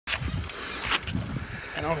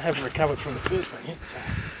and I haven't recovered from the first one yet, so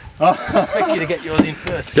I expect you to get yours in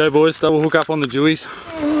first. Let's go, boys, double hook up on the jewies.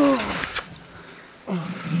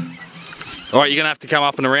 Alright, you're gonna have to come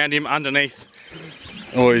up and around him underneath.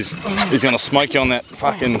 Or he's gonna smoke you on that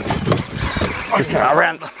fucking... Just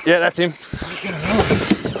around. Yeah, that's him.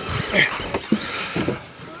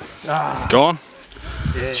 Go on.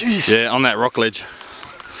 Yeah. Yeah, on that rock ledge.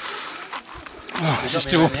 Oh, she's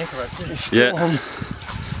still on.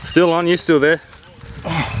 Still on, you still there.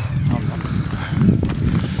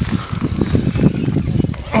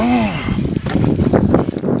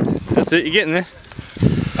 That's it, you're getting there.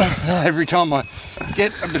 Every time I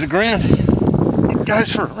get a bit of ground, it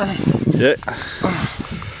goes for a run. Yeah.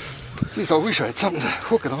 Jeez, I wish I had something to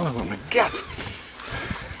hook it on. I've got my guts.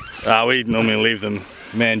 We normally leave them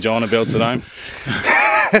mangina belts at home.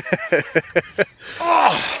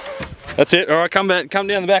 That's it. Alright, come down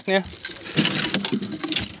the back now.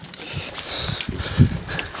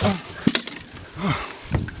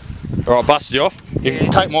 Alright, busted you off. You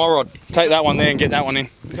can take my rod. Take that one there and get that one in.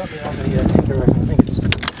 You got me on the anchor, I think it just...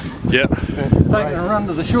 Yep. Taking a run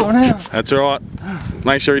to the shore now. That's alright.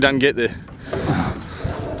 Make sure he doesn't get there.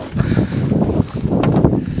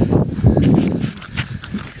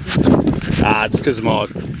 It's because my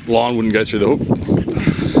line wouldn't go through the hook.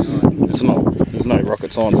 There's no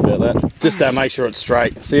rocket science about that. Just make sure it's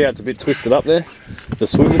straight. See how it's a bit twisted up there? The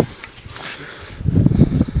swivel.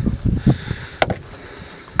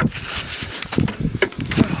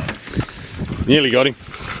 Nearly got him.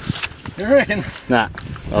 You reckon? Nah,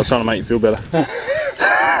 I was trying to make you feel better.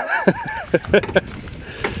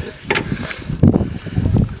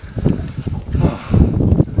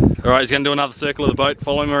 Alright, he's going to do another circle of the boat.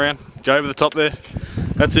 Follow him around. Go over the top there.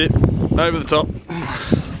 That's it. Over the top.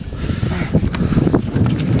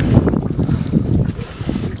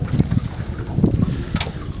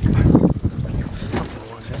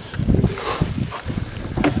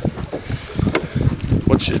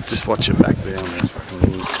 Just watch it back there on those fucking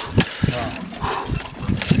moves.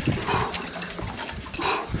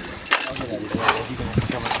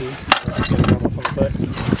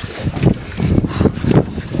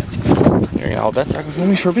 You're going to hold that sucker for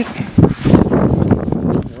me for a bit.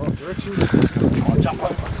 Just going to try and jump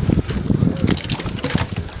over.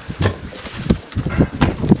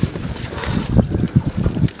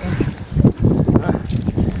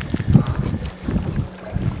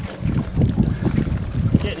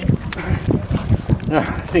 I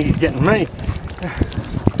think he's getting me.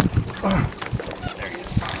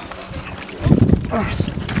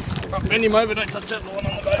 Bend him over, don't touch that line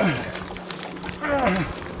on the boat.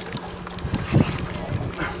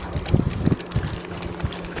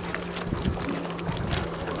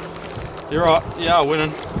 You're right, you are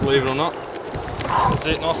winning, believe it or not. That's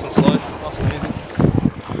it, nice and slow, nice and easy.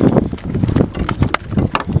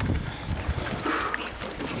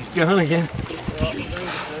 He's going again.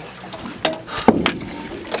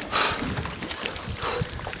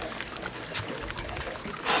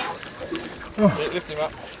 That's it, lift him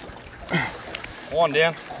up. Wind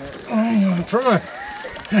down. I'm trying.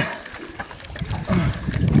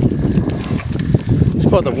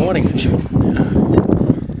 Spot the warning for sure.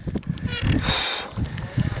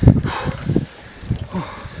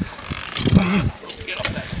 Get off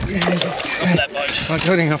that boat. I'm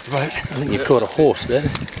getting off the boat. I think you caught a horse there.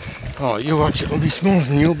 Oh, you watch, it'll be smaller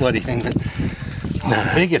than your bloody thing, but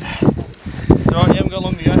no, bigger. It's alright, you haven't got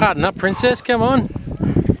long to go. Harden up, princess, come on.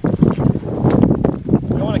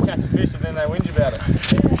 You want to catch a fish and then they whinge about it.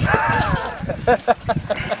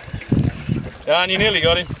 Yeah, and you nearly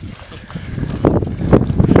got him.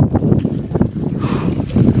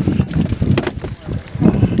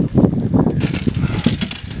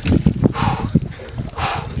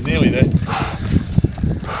 You're nearly there.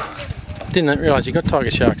 Didn't realise you got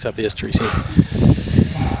tiger sharks up the estuaries here.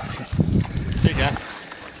 There you go.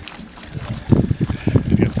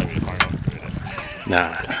 He's going to take me to hang on.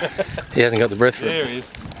 Nah, he hasn't got the breath for There it. he is.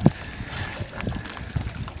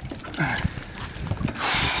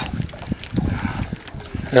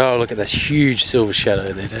 Oh, look at that huge silver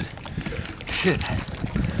shadow there, Dad. Shit.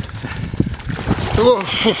 Oh.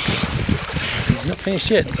 He's not finished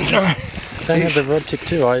yet. Don't have the rod tip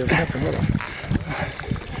too, I was happy with it.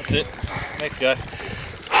 That's it. Next go.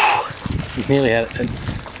 He's nearly had it.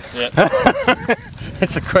 Yeah.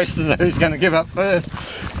 It's a question of who's going to give up first.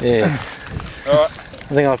 Yeah. Alright.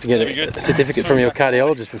 I think I'll have to get a certificate from your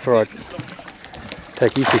cardiologist before I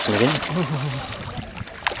take you fishing again.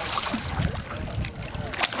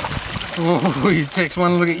 Oh, he takes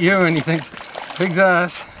one look at you and he thinks, big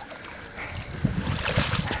ass.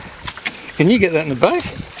 Can you get that in the boat?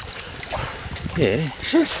 Yeah.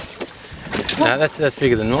 Shit. No, that's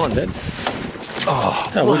bigger than mine, Dad.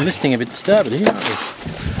 Oh, we're listing a bit to start with here, aren't we?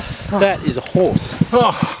 Oh. That is a horse.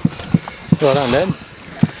 Oh. Well done, Dad.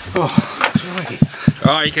 Oh,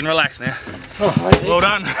 alright, you can relax now. Oh, well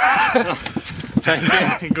done.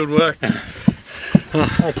 Thank you. Good work.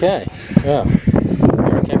 Okay. Well,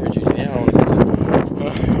 you're on camera duty now. I want to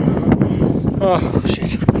continue. Oh,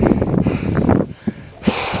 shit.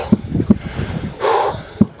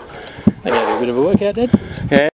 That gave you a bit of a workout, Dad.